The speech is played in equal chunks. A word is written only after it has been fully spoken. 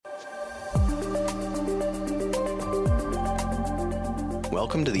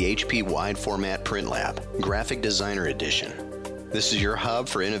Welcome to the HP Wide Format Print Lab, Graphic Designer Edition. This is your hub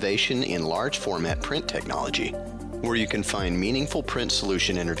for innovation in large format print technology, where you can find meaningful print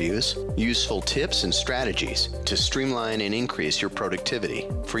solution interviews, useful tips and strategies to streamline and increase your productivity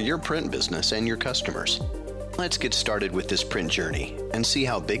for your print business and your customers. Let's get started with this print journey and see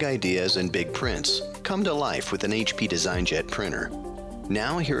how big ideas and big prints come to life with an HP DesignJet printer.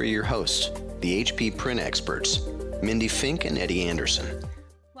 Now here are your hosts, the HP print experts, Mindy Fink and Eddie Anderson.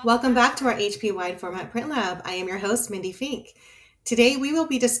 Welcome back to our HP Wide Format Print Lab. I am your host, Mindy Fink. Today we will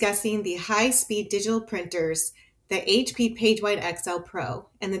be discussing the high-speed digital printers, the HP PageWide XL Pro,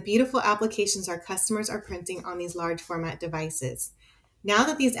 and the beautiful applications our customers are printing on these large format devices. Now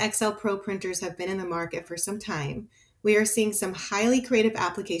that these XL Pro printers have been in the market for some time, we are seeing some highly creative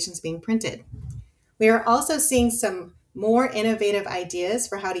applications being printed. We are also seeing some more innovative ideas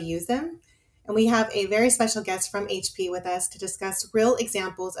for how to use them. And we have a very special guest from HP with us to discuss real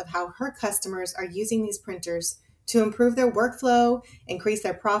examples of how her customers are using these printers to improve their workflow, increase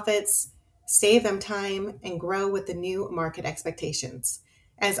their profits, save them time, and grow with the new market expectations.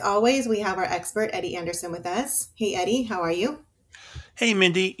 As always, we have our expert, Eddie Anderson, with us. Hey, Eddie, how are you? Hey,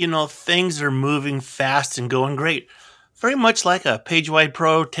 Mindy, things are moving fast and going great. Very much like a PageWide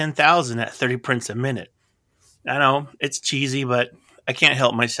Pro 10,000 at 30 prints a minute. I know, it's cheesy, but I can't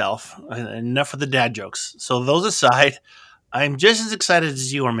help myself. Enough of the dad jokes. So those aside, I'm just as excited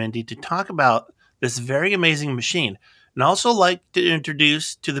as you are, Mindy, to talk about this very amazing machine. And also like to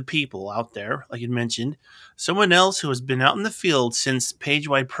introduce to the people out there, like you mentioned, someone else who has been out in the field since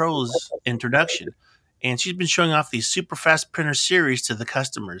PageWide Pro's introduction. And she's been showing off these super fast printer series to the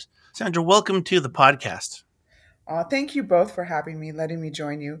customers. Sandra, welcome to the podcast. Thank you both for having me, letting me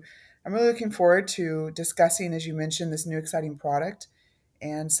join you. I'm really looking forward to discussing, as you mentioned, this new exciting product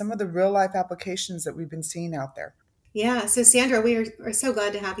and some of the real life applications that we've been seeing out there. Yeah, so Sandra, we are so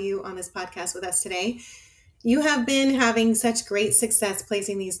glad to have you on this podcast with us today. You have been having such great success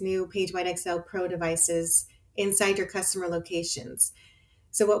placing these new PageWide XL Pro devices inside your customer locations.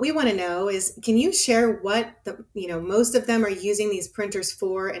 So what we want to know is, can you share what most of them are using these printers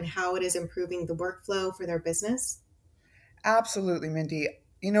for and how it is improving the workflow for their business? Absolutely, Mindy.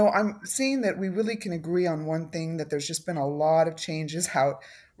 I'm seeing that we really can agree on one thing, that there's just been a lot of changes out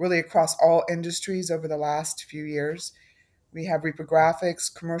really across all industries over the last few years. We have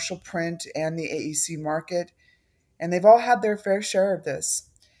reprographics, commercial print, and the AEC market, and they've all had their fair share of this.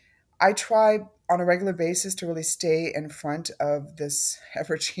 I try on a regular basis to really stay in front of this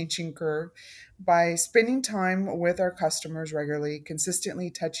ever-changing curve by spending time with our customers regularly, consistently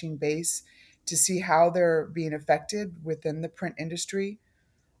touching base to see how they're being affected within the print industry.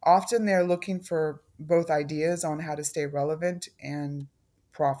 Often they're looking for both ideas on how to stay relevant and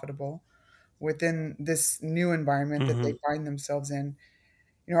profitable within this new environment that they find themselves in.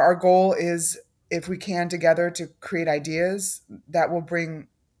 Our goal is, if we can together, to create ideas that will bring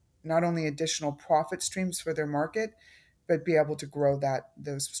not only additional profit streams for their market, but be able to grow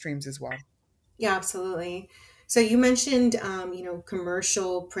those streams as well. Yeah, absolutely. So you mentioned,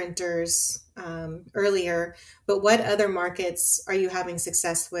 commercial printers earlier, but what other markets are you having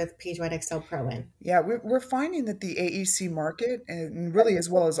success with PageWide XL Pro in? Yeah, we're finding that the AEC market, and really as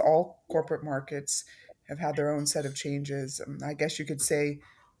well as all corporate markets, have had their own set of changes. I guess you could say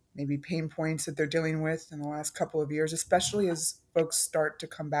maybe pain points that they're dealing with in the last couple of years, especially as folks start to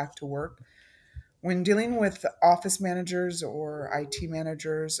come back to work. When dealing with office managers or IT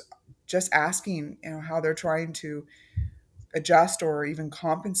managers, just asking, how they're trying to adjust or even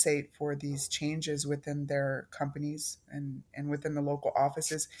compensate for these changes within their companies and within the local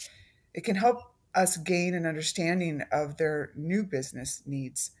offices, it can help us gain an understanding of their new business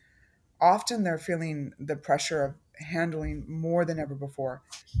needs. Often they're feeling the pressure of handling more than ever before.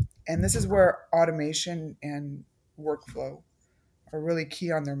 And this is where automation and workflow are really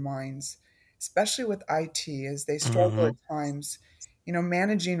key on their minds, especially with IT, as they struggle at times.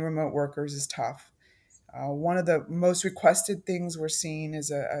 Managing remote workers is tough. One of the most requested things we're seeing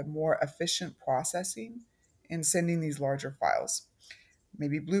is a more efficient processing in sending these larger files,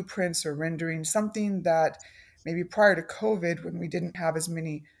 maybe blueprints or rendering, something that maybe prior to COVID, when we didn't have as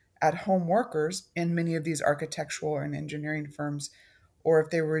many at-home workers in many of these architectural and engineering firms, or if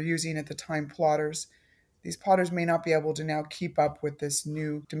they were using at the time plotters, these plotters may not be able to now keep up with this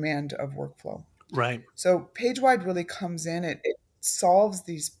new demand of workflow. Right. So PageWide really comes in, it solves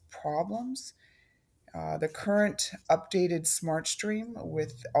these problems. The current updated SmartStream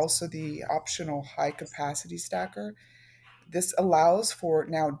with also the optional high capacity stacker, this allows for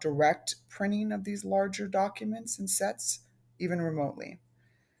now direct printing of these larger documents and sets, even remotely.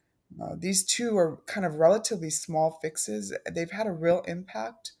 These two are kind of relatively small fixes. They've had a real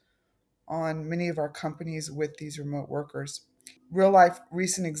impact on many of our companies with these remote workers. Real life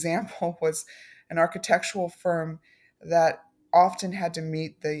recent example was an architectural firm that often had to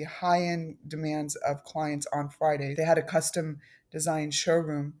meet the high end demands of clients on Friday. They had a custom designed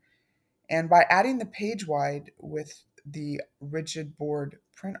showroom, and by adding the page wide with the rigid board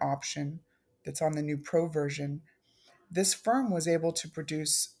print option that's on the new Pro version, this firm was able to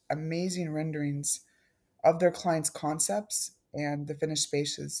produce amazing renderings of their clients' concepts and the finished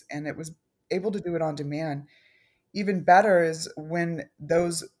spaces, and it was able to do it on demand. Even better is when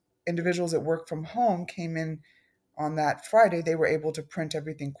those individuals that work from home came in on that Friday, they were able to print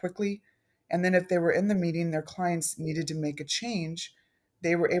everything quickly. And then if they were in the meeting, their clients needed to make a change,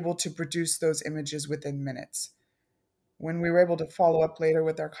 they were able to produce those images within minutes. When we were able to follow up later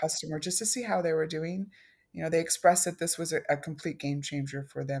with our customer just to see how they were doing, they expressed that this was a complete game changer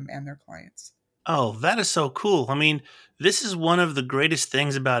for them and their clients. Oh, that is so cool. I mean, this is one of the greatest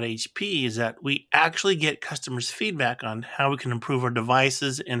things about HP is that we actually get customers' feedback on how we can improve our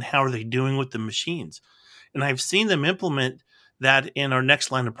devices and how are they doing with the machines. And I've seen them implement that in our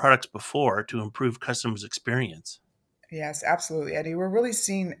next line of products before to improve customers' experience. Yes, absolutely, Eddie. We're really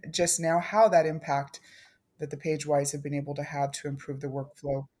seeing just now how that impact that the PageWise have been able to have to improve the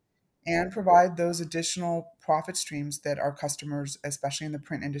workflow and provide those additional profit streams that our customers, especially in the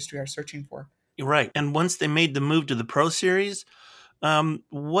print industry, are searching for. You're right. And once they made the move to the Pro Series,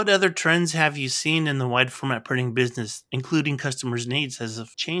 what other trends have you seen in the wide format printing business, including customers' needs, has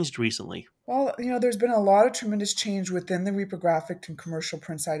have changed recently? Well, there's been a lot of tremendous change within the reprographic and commercial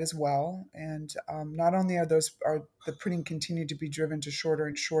print side as well. And not only are the printing continued to be driven to shorter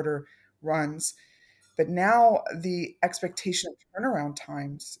and shorter runs, but now the expectation of turnaround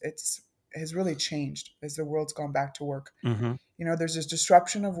times it's has really changed as the world's gone back to work. Hmm. There's this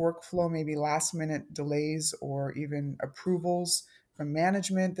disruption of workflow, maybe last minute delays or even approvals from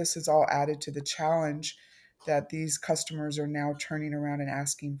management. This is all added to the challenge that these customers are now turning around and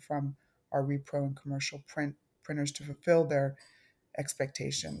asking from our repro and commercial printers to fulfill their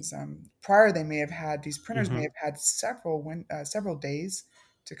expectations. Prior, these printers may Hmm. have had several days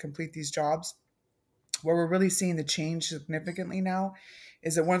to complete these jobs. Where we're really seeing the change significantly now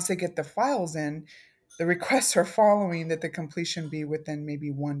is that once they get the files in, the requests are following that the completion be within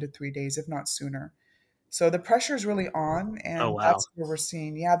maybe 1 to 3 days, if not sooner. So the pressure is really on, Oh, and wow. that's where we're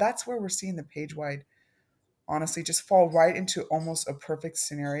seeing the page wide honestly just fall right into almost a perfect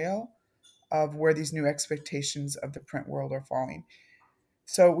scenario of where these new expectations of the print world are falling.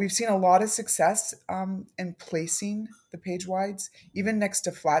 So we've seen a lot of success in placing the page wides, even next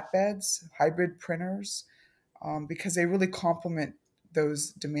to flatbeds, hybrid printers, because they really complement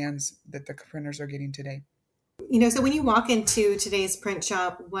those demands that the printers are getting today. So when you walk into today's print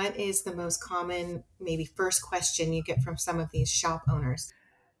shop, what is the most common, maybe first question you get from some of these shop owners?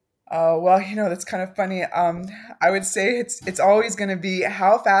 Well, that's kind of funny. I would say it's always going to be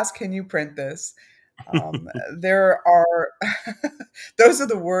how fast can you print this? Um, there are those are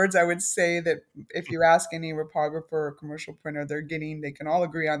the words I would say that if you ask any reprographer or commercial printer, they can all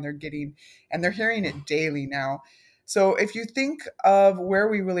agree on they're getting, and they're hearing it daily now. So if you think of where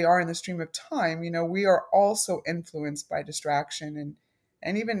we really are in the stream of time, we are also influenced by distraction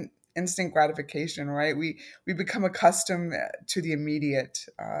and even instant gratification, right? We become accustomed to the immediate,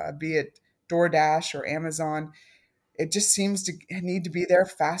 be it DoorDash or Amazon. It just seems to need to be there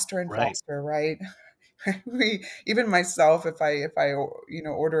faster and Right. faster, right? We even myself, if I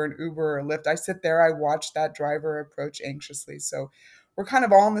order an Uber or Lyft, I sit there, I watch that driver approach anxiously. So we're kind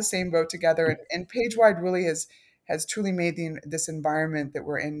of all in the same boat together, and PageWide really has truly made this environment that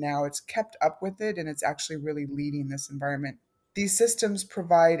we're in now. It's kept up with it, and it's actually really leading this environment. These systems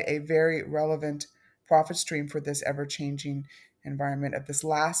provide a very relevant profit stream for this ever-changing environment of this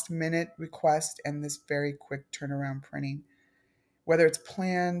last minute request and this very quick turnaround printing. Whether it's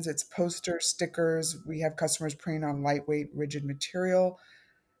plans, it's posters, stickers, we have customers printing on lightweight, rigid material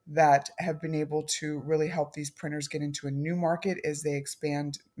that have been able to really help these printers get into a new market as they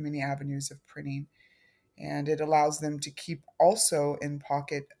expand many avenues of printing. And it allows them to keep also in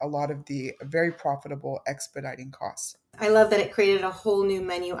pocket a lot of the very profitable expediting costs. I love that it created a whole new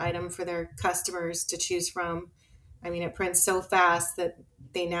menu item for their customers to choose from. I mean, it prints so fast that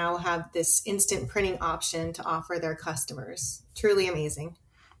they now have this instant printing option to offer their customers. Truly amazing.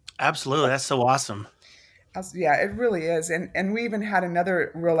 Absolutely. That's so awesome. Yeah, it really is. And we even had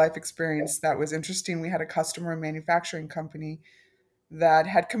another real life experience that was interesting. We had a customer manufacturing company that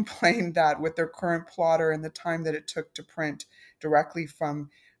had complained that with their current plotter and the time that it took to print directly from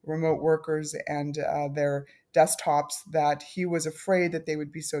remote workers and their desktops that he was afraid that they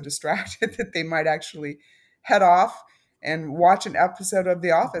would be so distracted that they might actually head off and watch an episode of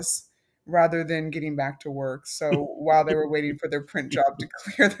The Office rather than getting back to work. So while they were waiting for their print job to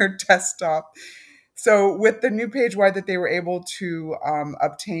clear their desktop. So with the new PageWide that they were able to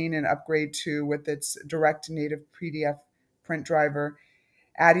obtain and upgrade to with its direct native PDF print driver,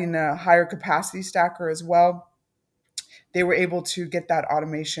 adding a higher capacity stacker as well, they were able to get that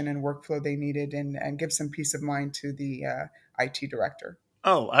automation and workflow they needed and give some peace of mind to the IT director.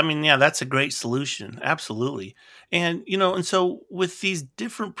 Oh, I mean, yeah, that's a great solution. Absolutely. And so with these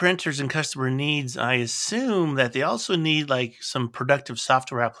different printers and customer needs, I assume that they also need like some productive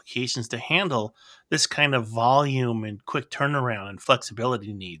software applications to handle this kind of volume and quick turnaround and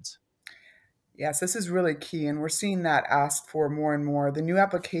flexibility needs. Yes, this is really key, and we're seeing that asked for more and more. The new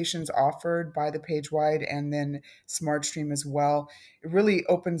applications offered by the PageWide and then SmartStream as well, it really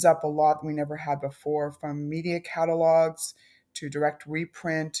opens up a lot we never had before, from media catalogs to direct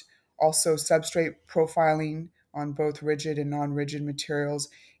reprint, also substrate profiling on both rigid and non-rigid materials.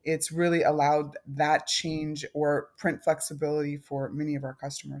 It's really allowed that change or print flexibility for many of our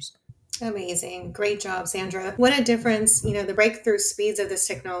customers. Amazing. Great job, Sandra. What a difference, the breakthrough speeds of this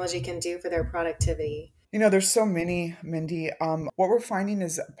technology can do for their productivity. There's so many, Mindy. What we're finding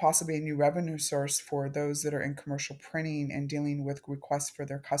is possibly a new revenue source for those that are in commercial printing and dealing with requests for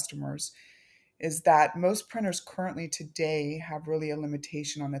their customers is that most printers currently today have really a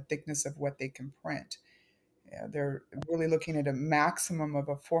limitation on the thickness of what they can print. They're really looking at a maximum of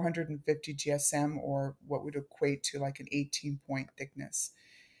a 450 GSM, or what would equate to like an 18-point thickness.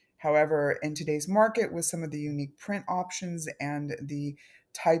 However, in today's market, with some of the unique print options and the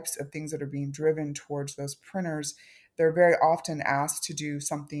types of things that are being driven towards those printers, they're very often asked to do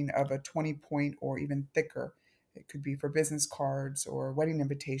something of a 20-point or even thicker. It could be for business cards or wedding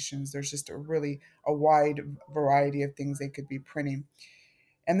invitations. There's just a wide variety of things they could be printing.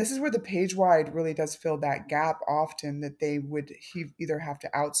 And this is where the PageWide really does fill that gap often, that they would either have to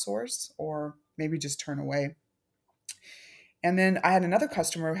outsource or maybe just turn away. And then I had another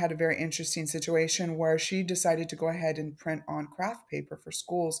customer who had a very interesting situation where she decided to go ahead and print on craft paper for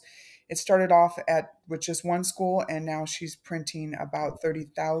schools. It started off with just one school, and now she's printing about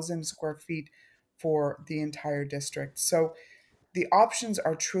 30,000 square feet for the entire district. So the options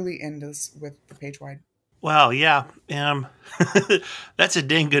are truly endless with the PageWide. Wow, yeah. That's a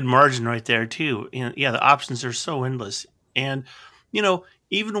dang good margin right there, too. And yeah, the options are so endless. And,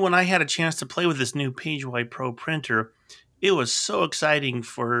 even when I had a chance to play with this new PageWide Pro printer, it was so exciting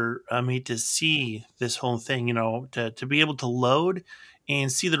for me to see this whole thing, to be able to load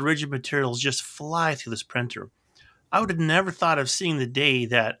and see the rigid materials just fly through this printer. I would have never thought of seeing the day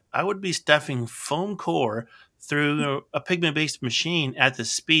that I would be stuffing foam core through a pigment-based machine at the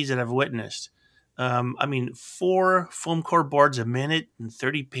speeds that I've witnessed. 4 foam core boards a minute and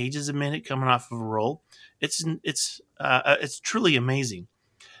 30 pages a minute coming off of a roll. It's truly amazing.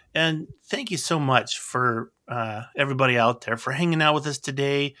 And thank you so much for everybody out there for hanging out with us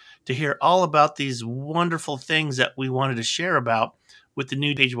today to hear all about these wonderful things that we wanted to share about with the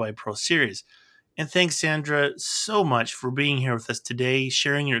new PageWide Pro series. And thanks, Sandra, so much for being here with us today,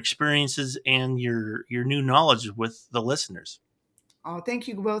 sharing your experiences and your new knowledge with the listeners. Oh, thank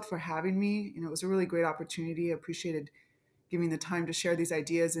you both for having me. It was a really great opportunity. I appreciated giving the time to share these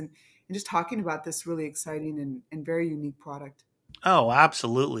ideas and just talking about this really exciting and very unique product. Oh,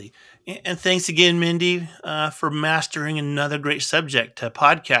 absolutely. And thanks again, Mindy, for mastering another great subject to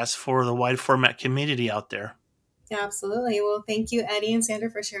podcast for the wide format community out there. Absolutely. Well, thank you, Eddie and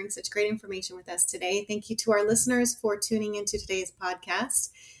Sandra, for sharing such great information with us today. Thank you to our listeners for tuning into today's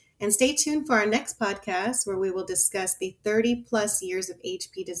podcast. And stay tuned for our next podcast, where we will discuss the 30 plus years of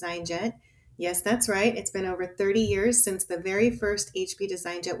HP DesignJet. Yes, that's right. It's been over 30 years since the very first HP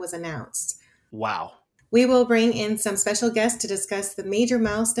DesignJet was announced. Wow. We will bring in some special guests to discuss the major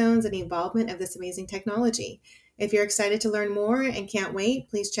milestones and involvement of this amazing technology. If you're excited to learn more and can't wait,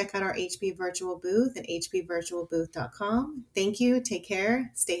 please check out our HP virtual booth at hpvirtualbooth.com. Thank you. Take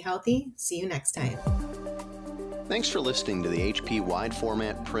care. Stay healthy. See you next time. Thanks for listening to the HP Wide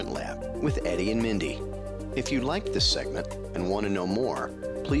Format Print Lab with Eddie and Mindy. If you liked this segment and want to know more,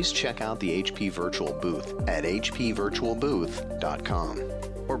 please check out the HP Virtual Booth at hpvirtualbooth.com.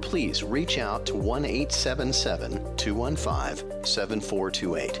 Or please reach out to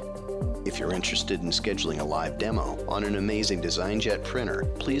 1-877-215-7428. If you're interested in scheduling a live demo on an amazing DesignJet printer,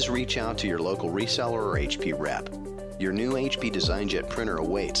 please reach out to your local reseller or HP rep. Your new HP DesignJet printer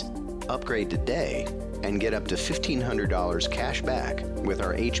awaits. Upgrade today and get up to $1,500 cash back with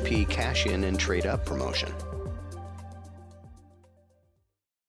our HP Cash In and Trade Up promotion.